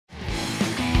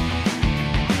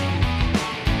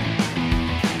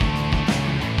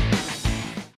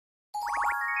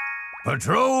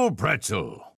Patrol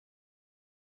Pretzel.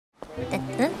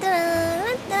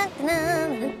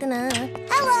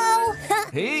 Hello!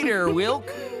 Hey there, Wilk.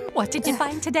 What did you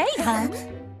find today, hon?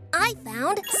 I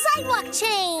found sidewalk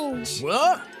change!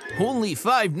 What? Only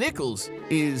 5 nickels.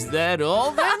 Is that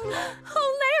all then?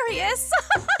 Hilarious!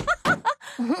 Huh?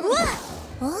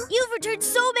 You've returned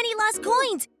so many lost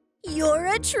coins! You're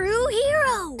a true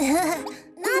hero!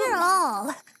 Not at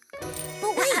all.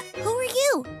 But wait, who are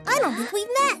you? I don't think we've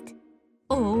met.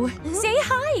 Oh, say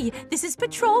hi. This is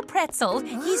Patrol Pretzel.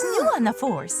 He's new on the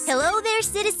force. Hello there,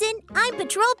 citizen. I'm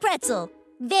Patrol Pretzel.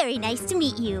 Very nice to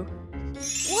meet you.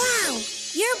 Wow,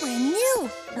 you're brand new.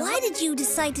 Why did you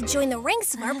decide to join the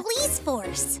ranks of our police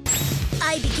force?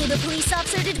 I became a police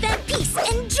officer to defend peace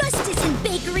and justice in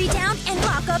Bakery Town and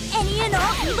lock up any and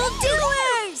all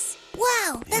evildoers.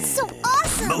 Wow, that's so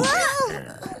awesome.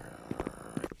 Wow.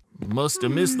 Must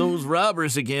have missed those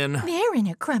robbers again. They're in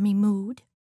a crummy mood.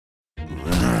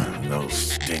 Those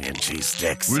stinging cheese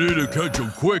sticks. We need to catch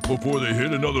them quick before they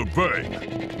hit another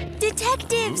bank.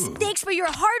 Detectives, thanks for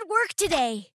your hard work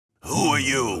today. Who are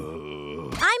you?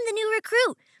 I'm the new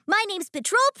recruit. My name's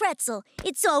Patrol Pretzel.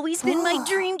 It's always been my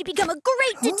dream to become a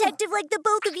great detective like the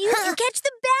both of you and catch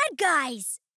the bad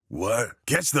guys. What?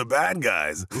 Catch the bad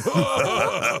guys?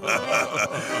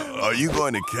 Are you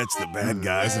going to catch the bad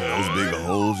guys in those big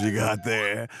holes you got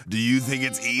there? Do you think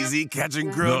it's easy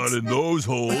catching crooks? Not in those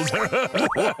holes.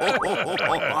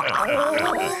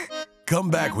 Come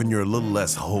back when you're a little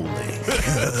less holy.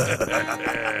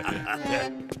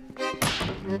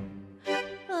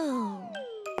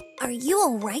 Are you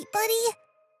all right, buddy?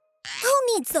 Who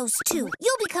needs those two?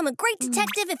 You'll become a great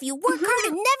detective if you work hard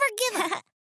and never give up.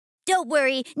 Don't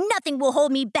worry, nothing will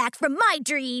hold me back from my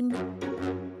dream.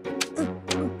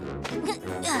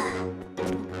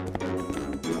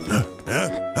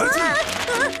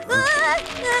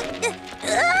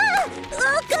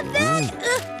 Oh, come back!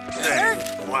 Hey,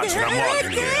 watch it, I'm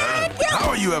walking here, huh? How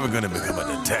are you ever going to become a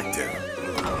detective?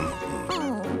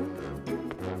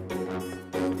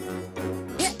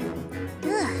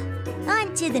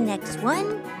 On to the next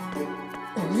one.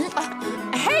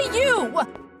 Hey, you!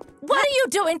 What are you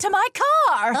doing to my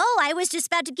car? Oh, I was just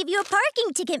about to give you a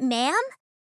parking ticket, ma'am.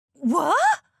 What?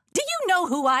 Do you know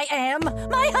who I am?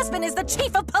 My husband is the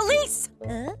chief of police.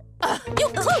 You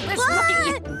clueless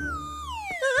looking...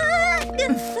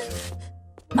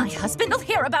 My husband will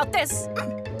hear about this.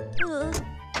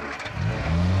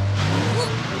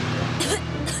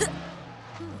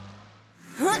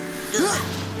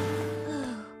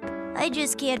 I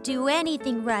just can't do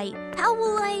anything right. How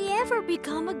will I ever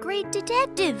become a great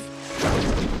detective?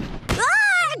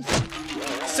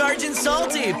 Sergeant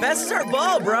Salty, pass us our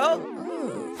ball, bro.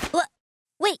 What?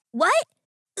 Wait, what?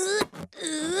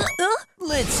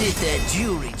 Let's hit that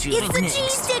jewelry joint It's the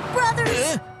Cheese Stick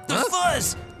Brothers! The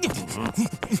fuzz!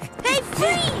 Hey,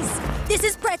 freeze! This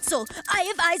is Pretzel. I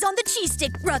have eyes on the Cheese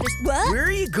Stick Brothers. What? Where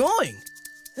are you going?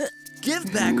 Give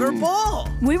back our ball.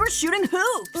 We were shooting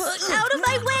hoops. Out of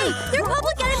my way! They're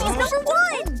public enemies #1!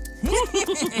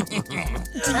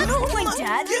 My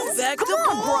dad. Give back the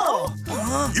ball.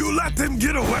 You let them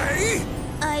get away?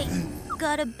 I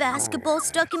got a basketball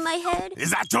stuck in my head. Is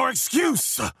that your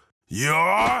excuse? You're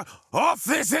off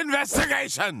this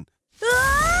investigation!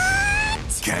 What?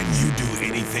 Can you do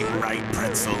anything right,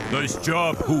 Pretzel? Nice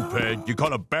job, Hoophead. You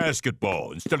caught a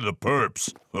basketball instead of the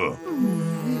perps. Go!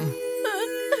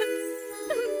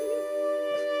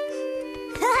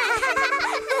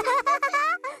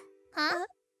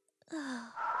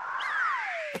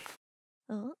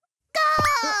 A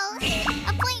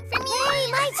point for me! Hey,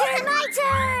 my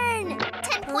turn!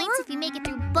 10 points if you make it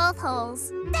through both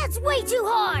holes. That's way too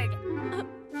hard!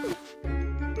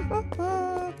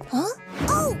 Huh?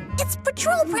 Oh, it's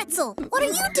Patrol Pretzel! What are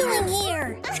you doing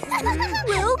here?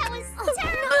 Wilk? That was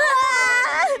terrible!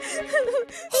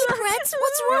 Hey, Pretz,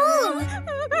 what's wrong?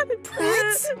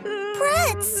 Pretz?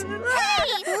 Pretz!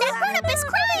 Hey, that grown-up is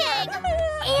crying!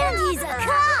 And he's a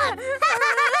cop!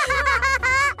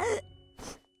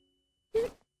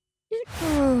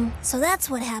 So that's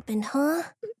what happened, huh?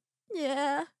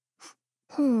 Yeah.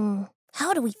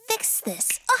 How do we fix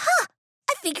this? Aha!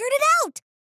 I figured it out!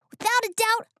 Without a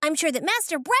doubt, I'm sure that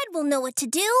Master Bread will know what to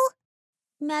do.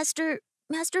 Master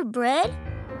Bread?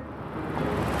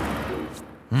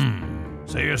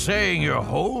 So you're saying your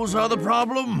holes are the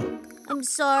problem? I'm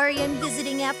sorry, I'm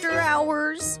visiting after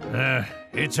hours.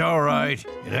 It's all right.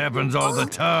 It happens all the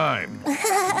time.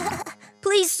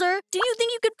 Please, sir, do you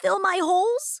think you could fill my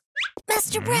holes?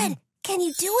 Master Bread, can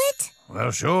you do it?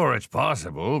 Well, sure, it's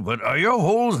possible, but are your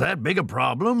holes that big a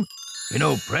problem? You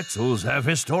know, pretzels have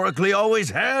historically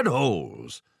always had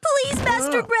holes. Please,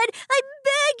 Master Bread, I'm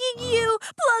begging you,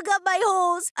 plug up my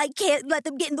holes. I can't let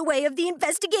them get in the way of the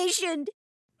investigation.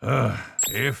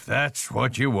 If that's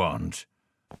what you want.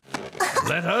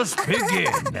 Let us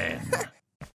begin, then.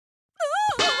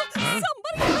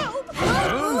 Somebody help!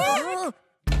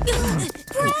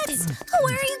 Bretz,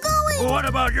 where are you going? What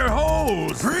about your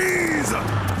hose? Freeze!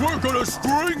 We're gonna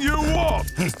string you up!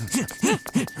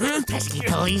 Pesky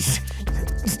police.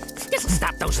 This'll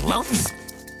stop those loafs.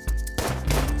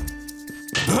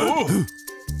 Oh.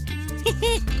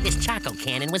 This choco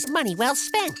cannon was money well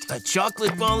spent. A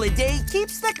chocolate ball a day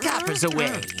keeps the coppers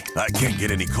away. I can't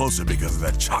get any closer because of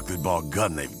that chocolate ball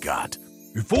gun they've got.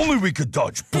 If only we could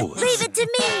dodge bullets. Leave it to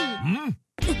me!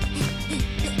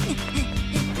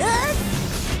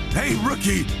 Hey,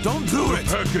 rookie, don't do it!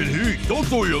 Heck and heat, don't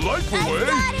throw your life away.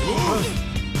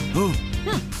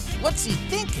 What's he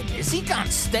thinking? Is he gone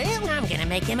stale? I'm gonna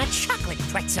make him a chocolate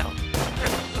pretzel.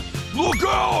 Look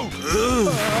out!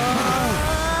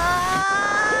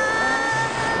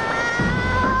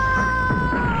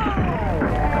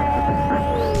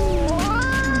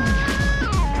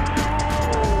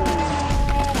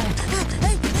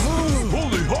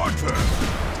 Holy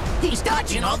hardtack! He's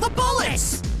dodging all the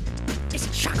bullets. This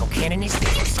choco cannon is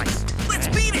useless. Let's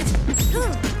beat it!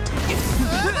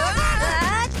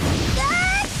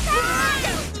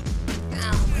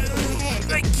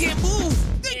 I can't move!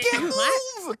 I can't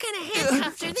move! What kind of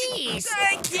handcuffs are these?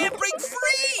 I can't break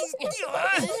free!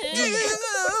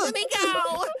 Let me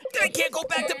go. I can't go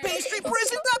back to pastry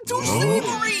prison! I'm too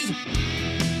savory!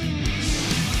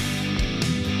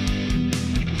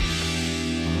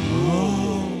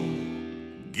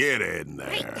 Get in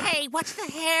there. Hey, what's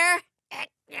the hair?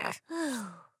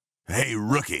 Hey,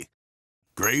 rookie.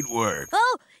 Great work.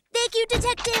 Oh, thank you,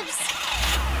 detectives!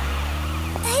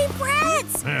 Hey,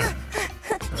 Bretz!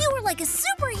 You were like a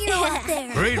superhero out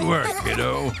there! Great work,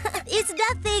 kiddo. It's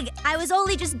nothing. I was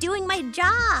only just doing my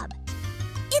job.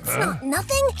 It's not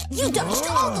nothing. You dodged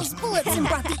all those bullets and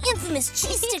brought the infamous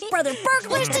cheese stick brother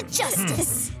burglars to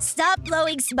justice. Stop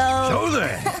blowing smoke. So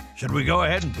then, should we go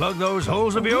ahead and plug those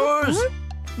holes of yours?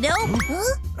 No.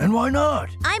 And why not?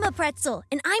 I'm a pretzel,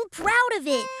 and I'm proud of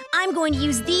it. I'm going to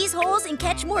use these holes and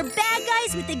catch more bad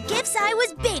guys with the gifts I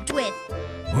was baked with.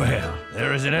 Well,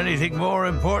 there isn't anything more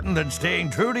important than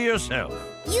staying true to yourself.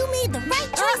 You made the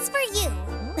right choice for you.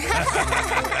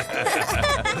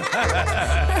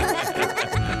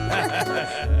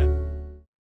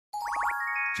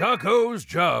 Choco's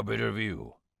job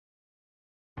interview.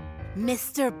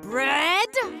 Mr. Bread?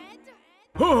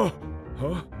 Huh?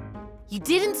 You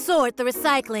didn't sort the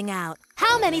recycling out.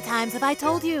 How many times have I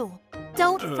told you?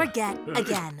 Don't forget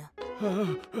again.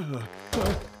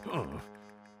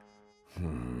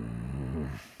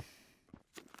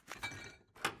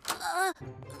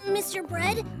 Mr.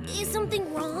 Bread, is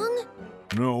something wrong?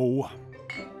 No.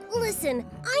 Listen,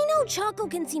 I know Choco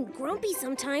can seem grumpy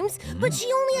sometimes, but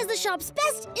she only has the shop's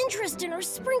best interest in her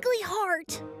sprinkly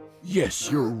heart.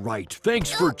 Yes, you're right.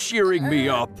 Thanks for cheering me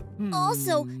up.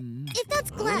 Also, if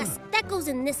that's glass, that goes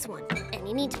in this one. And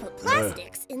you need to put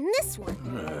plastics in this one.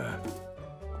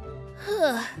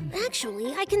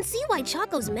 Actually, I can see why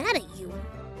Choco's mad at you.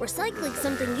 Recycling's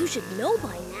something you should know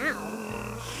by now.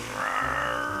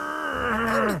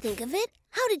 Come to think of it,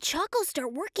 how did Choco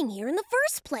start working here in the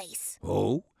first place?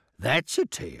 Oh, that's a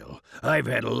tale. I've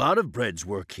had a lot of breads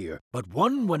work here, but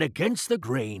one went against the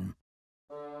grain.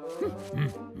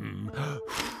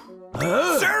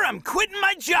 Sir, I'm quitting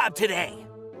my job today.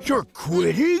 You're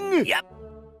quitting? Yep.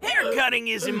 Haircutting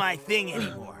isn't my thing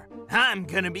anymore. I'm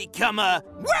gonna become a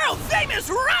world-famous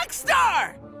rock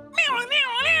star! Meow, meow,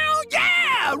 meow,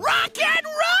 yeah! Rock and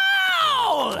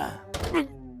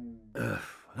roll!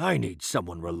 I need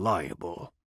someone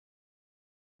reliable.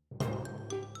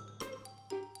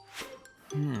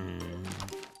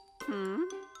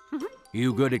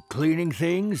 You good at cleaning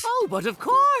things? Oh, but of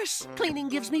course. Cleaning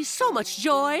gives me so much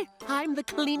joy. I'm the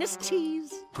cleanest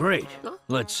cheese. Great.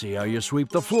 Let's see how you sweep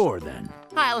the floor then.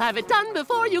 I'll have it done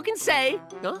before you can say.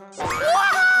 Huh?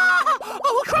 Wah!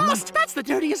 Oh, Crossed! That's the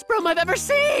dirtiest broom I've ever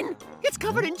seen. It's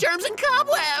covered in germs and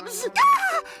cobwebs.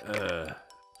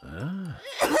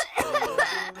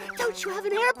 Don't you have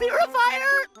an air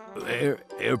purifier?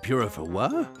 Air purifier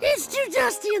what? It's too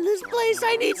dusty in this place.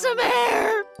 I need some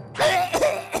air.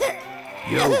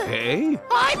 You okay?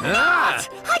 I'm not!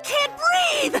 I can't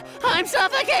breathe! I'm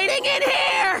suffocating in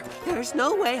here! There's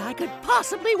no way I could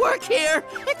possibly work here.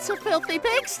 It's a filthy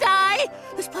pigsty.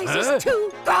 This place is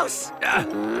too gross.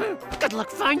 Good luck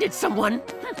finding someone.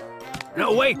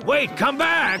 No, wait, come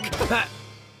back!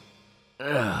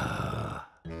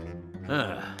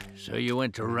 So you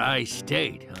went to Rye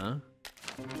State, huh?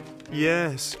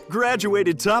 Yes,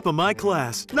 graduated top of my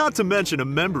class, not to mention a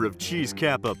member of Cheese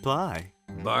Kappa Pi.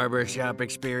 Barbershop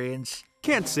experience?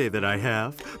 Can't say that I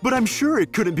have, but I'm sure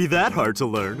it couldn't be that hard to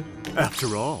learn.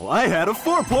 After all, I had a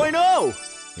 4.0!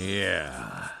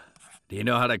 Yeah. Do you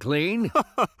know how to clean?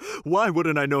 Why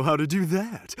wouldn't I know how to do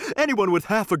that? Anyone with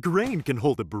half a grain can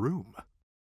hold a broom.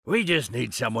 We just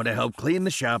need someone to help clean the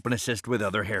shop and assist with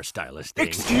other hairstylist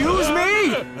things. Excuse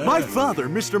me? My father,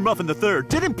 Mr. Muffin III,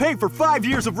 didn't pay for 5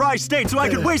 years of rye stain so I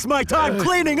could waste my time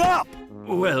cleaning up!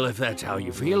 Well, if that's how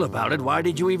you feel about it, why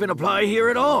did you even apply here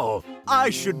at all?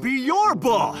 I should be your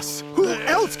boss! Who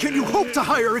else can you hope to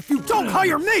hire if you don't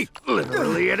hire me?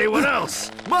 Literally anyone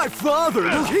else. My father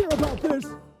will hear about this!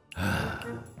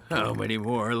 How many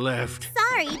more are left?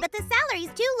 Sorry, but the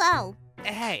salary's too low.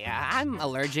 Hey, I'm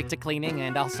allergic to cleaning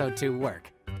and also to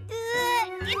work.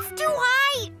 It's too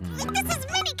high! This is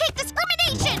mini-cake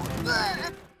discrimination!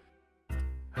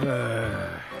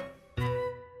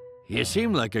 You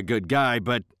seem like a good guy,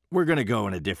 but we're gonna go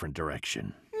in a different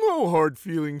direction. No hard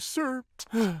feelings, sir.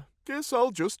 Guess I'll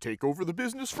just take over the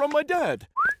business from my dad.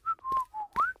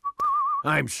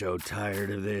 I'm so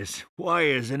tired of this. Why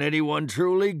isn't anyone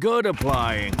truly good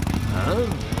applying? Huh?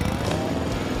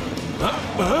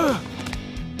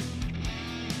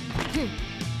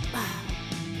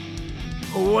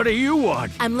 What do you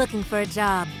want? I'm looking for a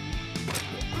job.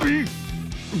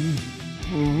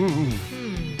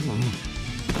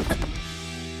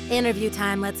 Interview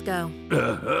time, let's go.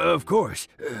 Of course.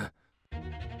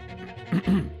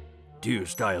 Do you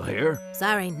style hair?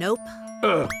 Sorry, nope.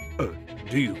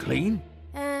 Do you clean?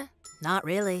 Not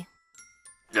really.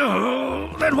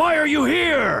 Oh, then why are you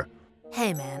here?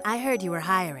 Hey man, I heard you were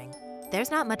hiring.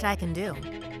 There's not much I can do.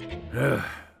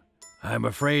 I'm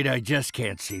afraid I just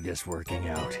can't see this working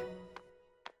out.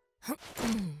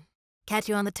 Catch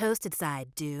you on the toasted side,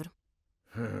 dude.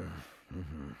 Who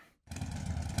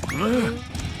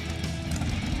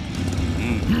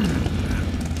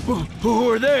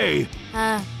are they?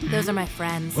 Those are my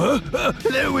friends.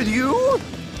 They're with you?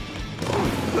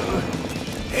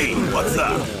 Hey, what's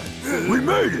up? We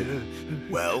made it!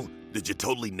 Well, did you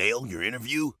totally nail your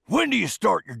interview? When do you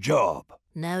start your job?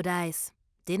 No dice.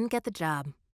 Didn't get the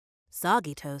job.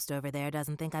 Soggy Toast over there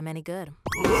doesn't think I'm any good.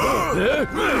 No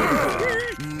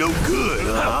good,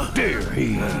 huh? How dare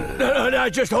he? Now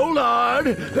just hold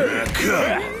on. Come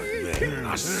on, man.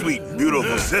 Our sweet,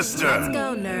 beautiful sister. Let's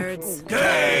go, nerds.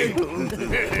 Okay.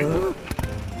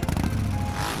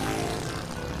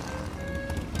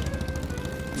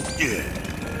 Yeah.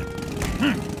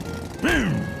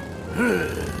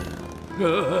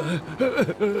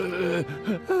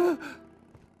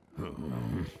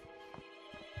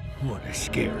 What a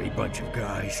scary bunch of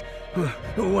guys.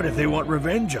 What if they want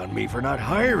revenge on me for not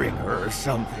hiring her or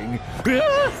something?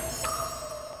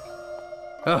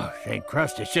 Oh, St.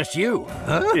 Crust, it's just you.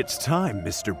 Huh? It's time,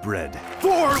 Mr. Bread.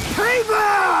 For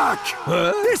payback!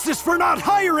 Huh? This is for not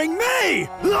hiring me!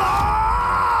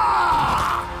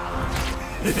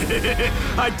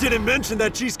 I didn't mention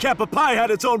that Cheese Kappa Pie had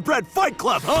its own bread fight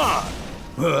club, huh?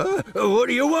 What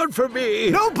do you want from me?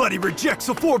 Nobody rejects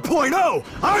a 4.0!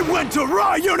 I went to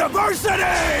Raw University!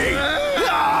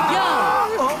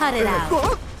 Yo! Cut it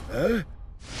out.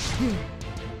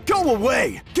 Go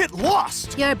away! Get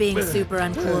lost! You're being super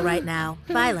uncool right now.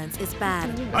 Violence is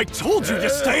bad. I told you to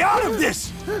stay out of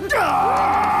this!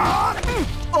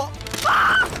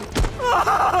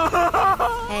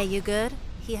 Hey, you good?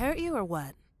 He hurt you or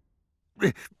what?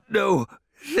 No,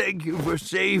 thank you for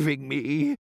saving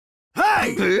me.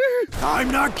 Hey! I'm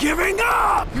not giving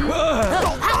up!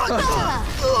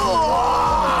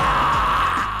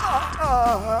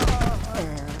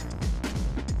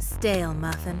 Stale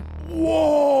muffin.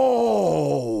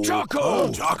 Whoa!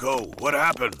 Choco! Choco, what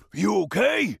happened? You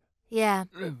okay? Yeah,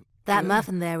 that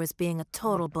muffin there was being a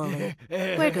total bully.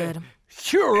 We're good.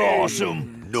 You're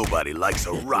awesome. Nobody likes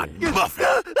a rotten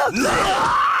muffin.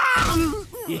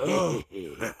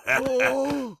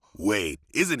 Wait,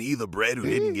 isn't he the bread who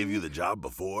didn't give you the job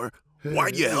before?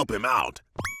 Why'd you help him out?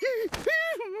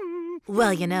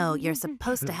 Well, you know, you're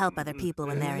supposed to help other people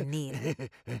when they're in need.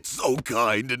 So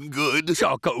kind and good.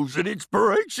 Choco's an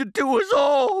inspiration to us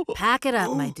all. Pack it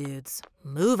up, my dudes.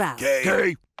 Move out.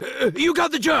 Okay. You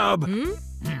got the job.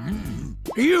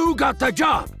 You got the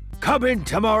job. Come in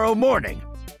tomorrow morning.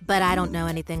 But I don't know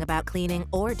anything about cleaning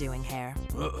or doing hair.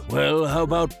 Well, how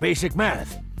about basic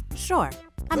math? Sure,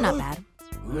 I'm not bad.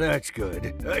 That's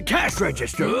good. Cash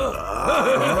register.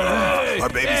 Our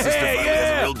baby sister finally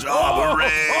has a real job.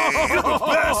 Hooray! You're the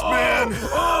best, man!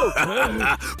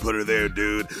 Put her there,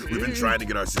 dude. We've been trying to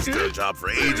get our sister a job for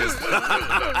ages.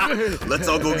 Let's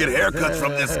all go get haircuts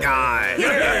from this guy.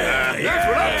 Yeah, that's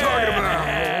what I'm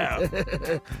talking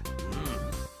about.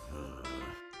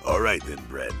 All right then,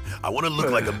 Bread. I want to look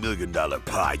like $1 million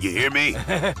pie. You hear me?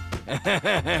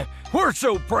 We're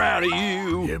so proud of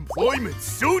you. Employment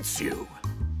suits you.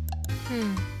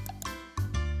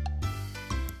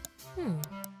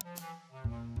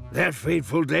 That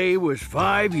fateful day was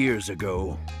 5 years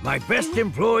ago. My best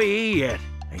employee yet.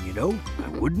 And you know, I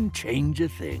wouldn't change a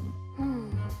thing.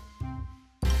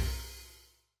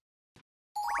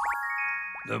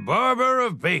 The barber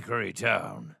of Bakery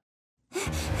Town. I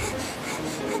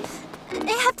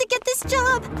have to get this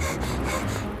job.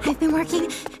 I've been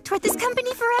working toward this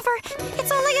company forever.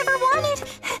 It's all I ever wanted.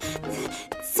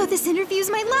 So this interview's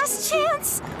my last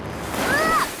chance.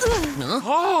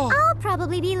 I'll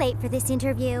probably be late for this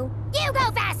interview. You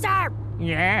go faster!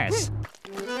 Yes.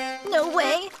 No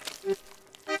way.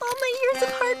 All my years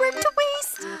of hard work to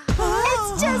waste.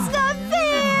 It's just not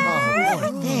fair.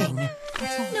 Poor thing.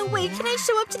 No way can I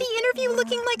show up to the interview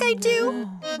looking like I do.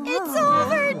 It's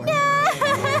over now.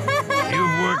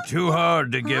 You've worked too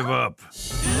hard to give up.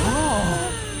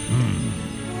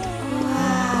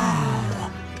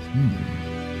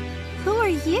 Who are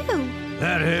you?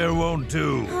 That hair won't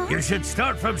do. You should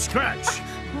start from scratch.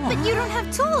 But you don't have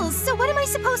tools, so what am I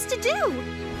supposed to do?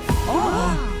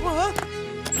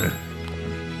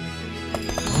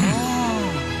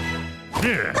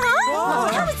 Here.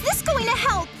 How is this going to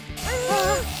help?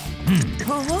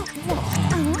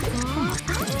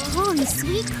 Oh,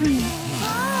 sweet cream.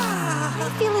 I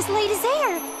feel as light as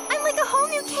air. I'm like a whole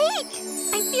new cake.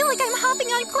 I feel like I'm hopping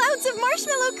on clouds of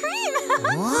marshmallow cream.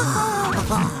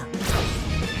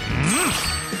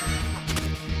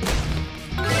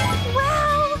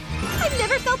 Wow! I've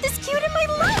never felt this cute in my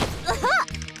life.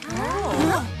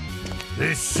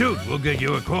 This suit will get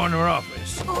you a corner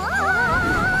office.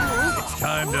 It's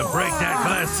time to break that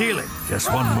glass ceiling. Just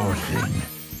one more thing.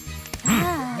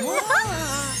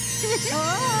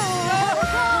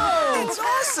 It's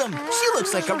awesome. She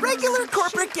looks like a regular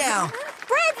corporate gal.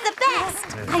 Bread's the best.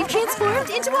 I've transformed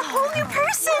into a whole new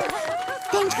person.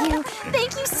 Thank you.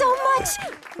 Thank you so much.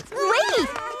 Wait.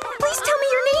 Please tell me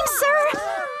your name, sir.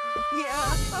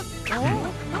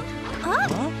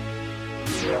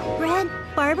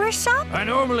 BreadBarbershop? I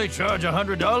normally charge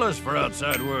 $100 for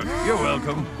outside work. You're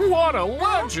welcome. What a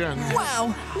legend.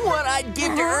 Wow, what I'd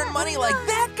give to earn money like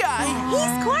that guy.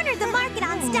 He's cornered the market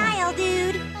on style,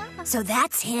 dude. So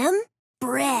that's him?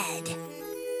 Bread.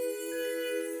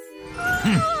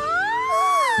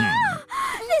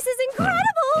 This is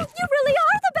incredible! You really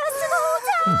are the best in the whole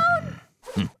town!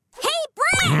 Hey,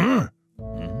 Bread!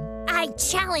 I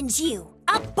challenge you.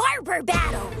 A barber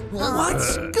battle!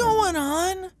 What's going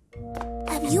on?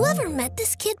 Have you ever met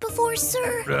this kid before,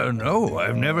 sir? No,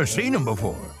 I've never seen him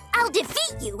before. I'll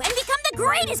defeat you and become the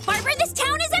greatest barber this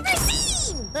town has ever seen!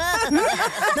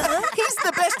 He's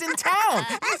the best in town.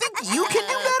 You think you can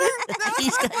do better?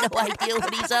 He's got no idea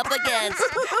what he's up against.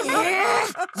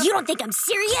 You don't think I'm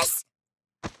serious?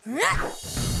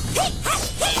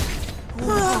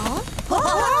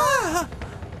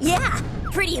 Yeah,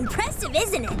 pretty impressive,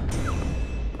 isn't it?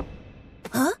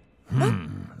 Huh?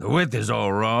 The width is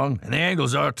all wrong, and the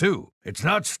angles are too. It's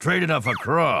not straight enough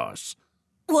across.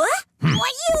 What?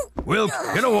 What you? Wilk,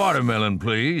 get a watermelon,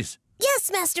 please.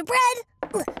 Yes, Master Bread.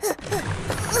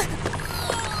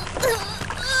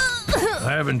 I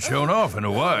haven't shown off in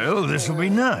a while. This will be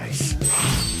nice.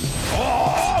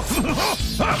 How'd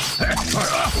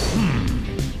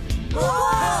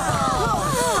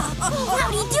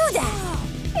he do that?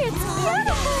 It's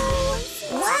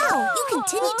beautiful. Wow, you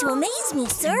continue to amaze me,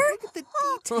 sir.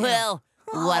 Well,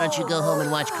 why don't you go home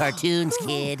and watch cartoons,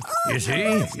 kid? You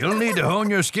see, you'll need to hone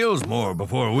your skills more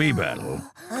before we battle.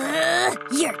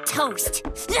 You're toast.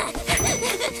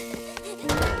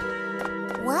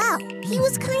 Wow, he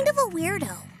was kind of a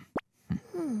weirdo.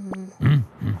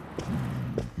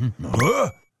 Huh?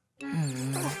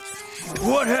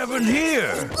 What happened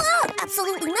here?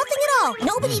 Absolutely nothing at all.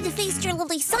 Nobody defaced your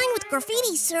lovely sign with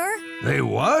graffiti, sir. They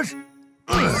what?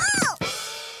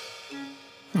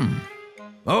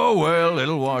 Oh, well,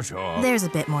 it'll wash off. There's a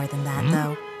bit more than that,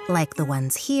 though. Like the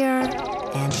ones here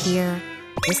and here.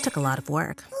 This took a lot of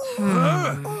work.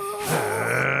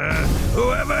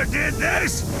 Whoever did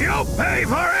this, you'll pay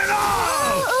for it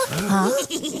all! Huh?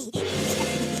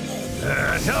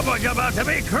 Someone's about to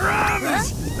be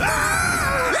crumbs!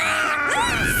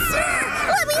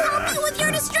 Let me help you with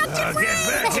your destructive Get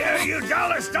bread! back here, you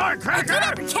dollar store cracker! You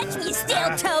never catch me, you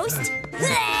stale toast!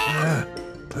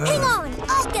 Hang on,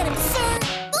 I'll get him, sir!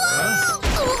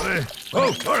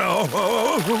 Oh,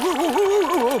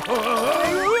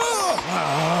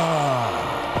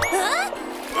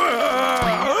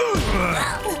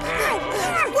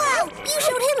 Wow, you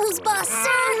showed him who's boss,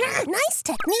 sir! Nice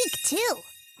technique, too.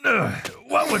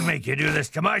 What would make you do this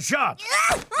to my shop?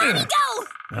 Let me go!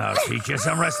 I'll teach you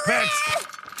some respect.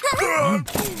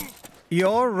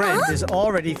 Your rent is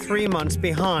already 3 months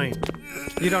behind.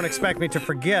 You don't expect me to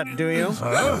forget, do you?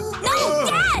 No,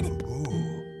 Dad!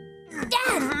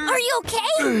 Dad, are you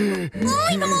okay?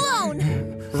 Leave him alone!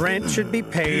 Rent should be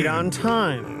paid on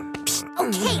time.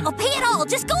 Okay, I'll pay it all.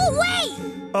 Just go away!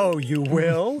 Oh, you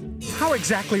will? How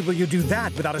exactly will you do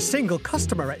that without a single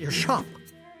customer at your shop?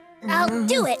 I'll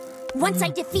do it. Once I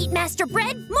defeat Master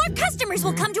Bread, more customers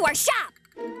will come to our shop.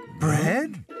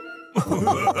 Bread?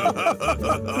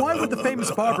 Why would the famous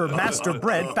barber Master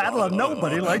Bread battle a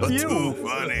nobody like you? Too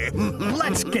funny.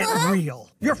 Let's get real.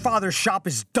 Your father's shop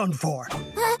is done for.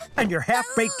 And your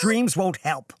half-baked dreams won't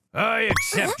help. I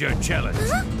accept your challenge.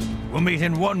 We'll meet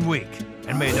in 1 week,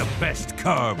 and may the best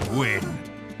carb win.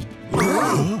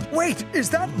 Wait, is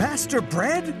that Master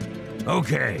Bread?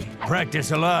 Okay,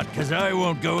 practice a lot, because I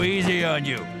won't go easy on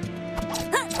you.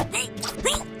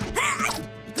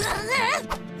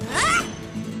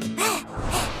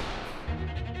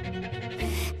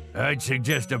 I'd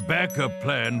suggest a backup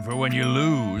plan for when you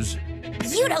lose.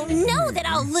 You don't know that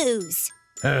I'll lose.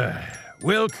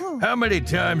 Wilk, how many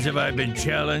times have I been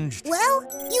challenged? Well,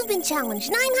 you've been challenged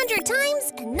 900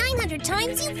 times, and 900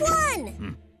 times you've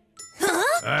won.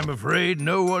 Huh? I'm afraid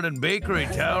no one in Bakery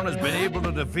Town has been able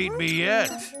to defeat me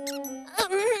yet.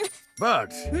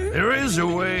 But there is a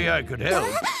way I could help.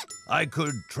 I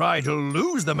could try to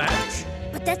lose the match.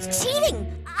 But that's cheating.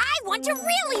 I want to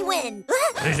really win.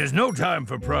 This is no time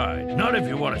for pride. Not if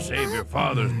you want to save your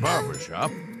father's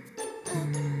barbershop.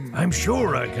 I'm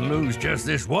sure I can lose just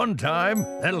this one time.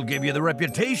 That'll give you the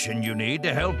reputation you need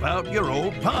to help out your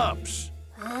old pops.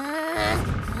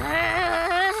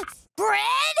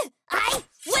 Bread, I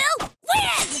will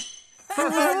win!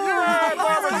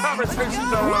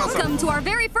 Welcome to our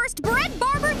very first Bread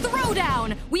Barber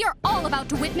Throwdown! We are all about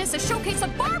to witness a showcase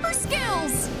of barber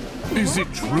skills! Is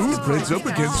it true Bread's up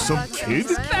against some kid?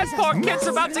 That poor kid's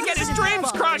about to get his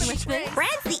dreams crushed!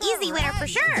 Bread's the easy winner for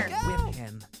sure.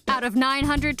 Out of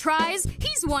 900 tries,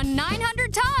 he's won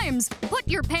 900 times! Put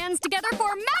your pans together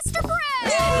for Master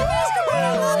Bread!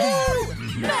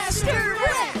 Master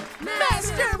Bread!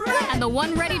 Master Bread! And the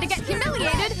one ready to get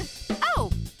humiliated...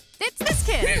 Oh, it's this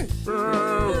kid!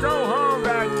 Go home,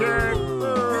 that kid!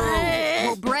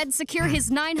 Will Bread secure his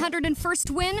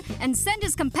 901st win and send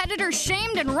his competitor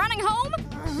shamed and running home?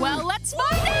 Well, let's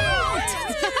find out!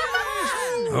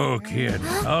 Oh, kid,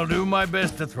 I'll do my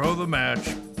best to throw the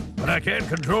match. But I can't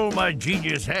control my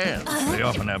genius hands. They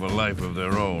often have a life of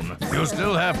their own. You'll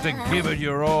still have to give it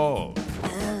your all.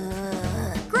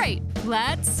 Great,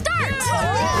 let's start!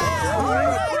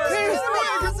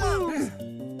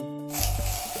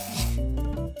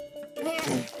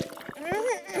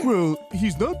 Well,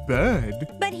 he's not bad.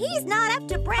 But he's not up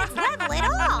to Bread's level at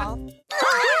all.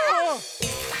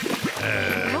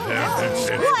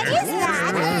 What is that?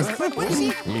 What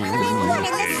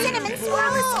in the cinnamon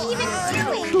swirl is he even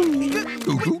doing?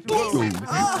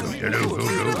 My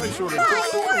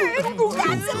word,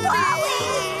 that's appalling!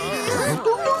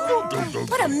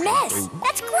 What a mess!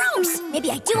 That's gross! Maybe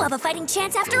I do have a fighting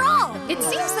chance after all! It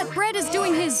seems that Bread is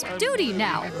doing his duty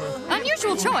now.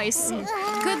 Unusual choice.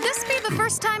 Could this be the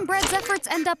first time Bread's efforts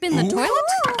end up in the toilet?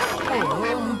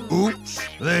 Oops,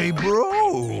 they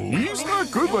broke. He's not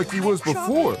good like he was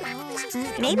before.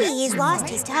 Maybe he's lost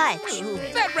his touch.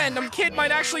 That random kid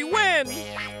might actually win!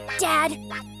 Dad,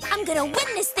 I'm gonna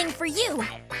win this thing for you!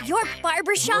 Your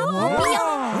barbershop will be a...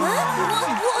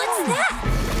 Huh? What's that?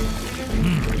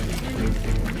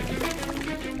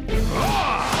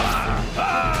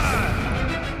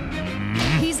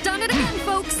 He's done it again,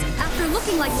 folks! After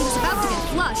looking like he was about to get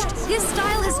flushed, his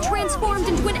style has transformed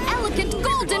into an elegant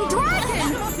golden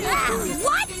dragon!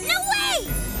 What? No way!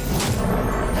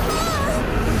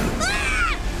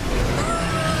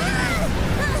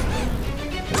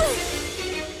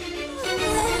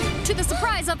 To the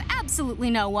surprise of absolutely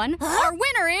no one, our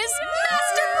winner is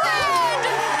Master Bread!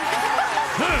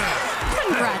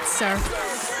 Congrats, sir.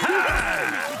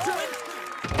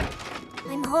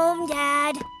 I'm home,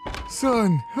 Dad.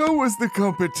 Son, how was the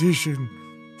competition?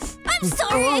 I'm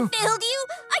sorry I failed you!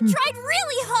 I tried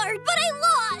really hard, but I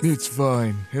lost! It's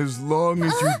fine, as long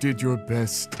as you did your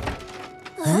best.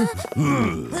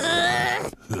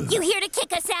 You here to kick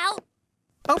kick us out?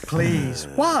 Oh, please.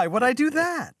 Why would I do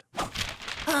that?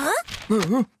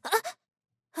 Huh?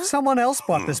 Someone else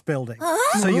bought this building,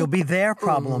 so you'll be their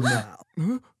problem now.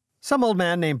 Some old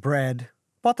man named Bread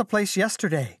bought the place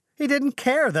yesterday. He didn't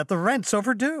care that the rent's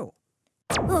overdue.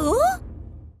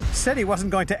 Said he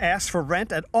wasn't going to ask for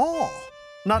rent at all.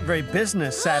 Not very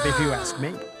business savvy, if you ask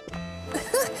me.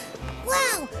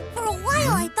 Wow, for a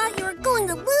while I thought you were going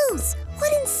to lose.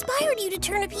 What inspired you to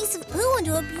turn a piece of poo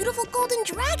into a beautiful golden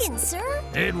dragon, sir?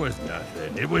 It was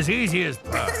nothing. It was easy as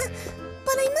pie.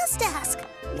 But I must ask,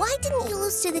 why didn't you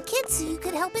lose to the kid so you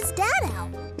could help his dad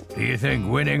out? Do you think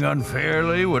winning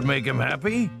unfairly would make him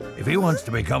happy? If he wants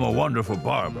to become a wonderful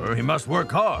barber, he must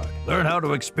work hard, learn how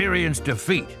to experience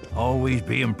defeat, always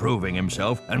be improving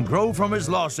himself, and grow from his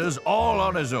losses all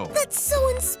on his own. That's so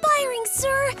inspiring,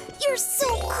 sir. You're so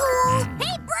cool.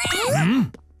 Hey,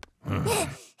 Brad!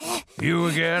 You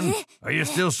again? Are you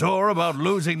still sore about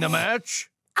losing the match?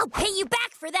 I'll pay you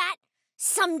back for that.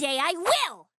 Someday I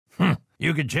will.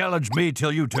 You can challenge me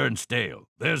till you turn stale.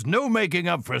 There's no making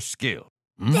up for skill.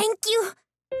 Thank you.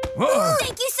 Whoa.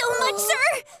 Thank you so much,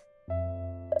 sir.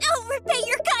 I'll repay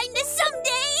your kindness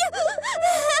someday.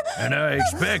 And I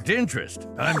expect interest.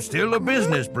 I'm still a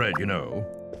business bred, you know.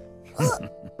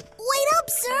 Wait up,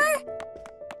 sir.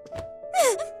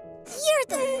 You're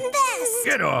the best.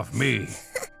 Get off me.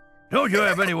 Don't you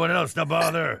have anyone else to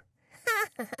bother?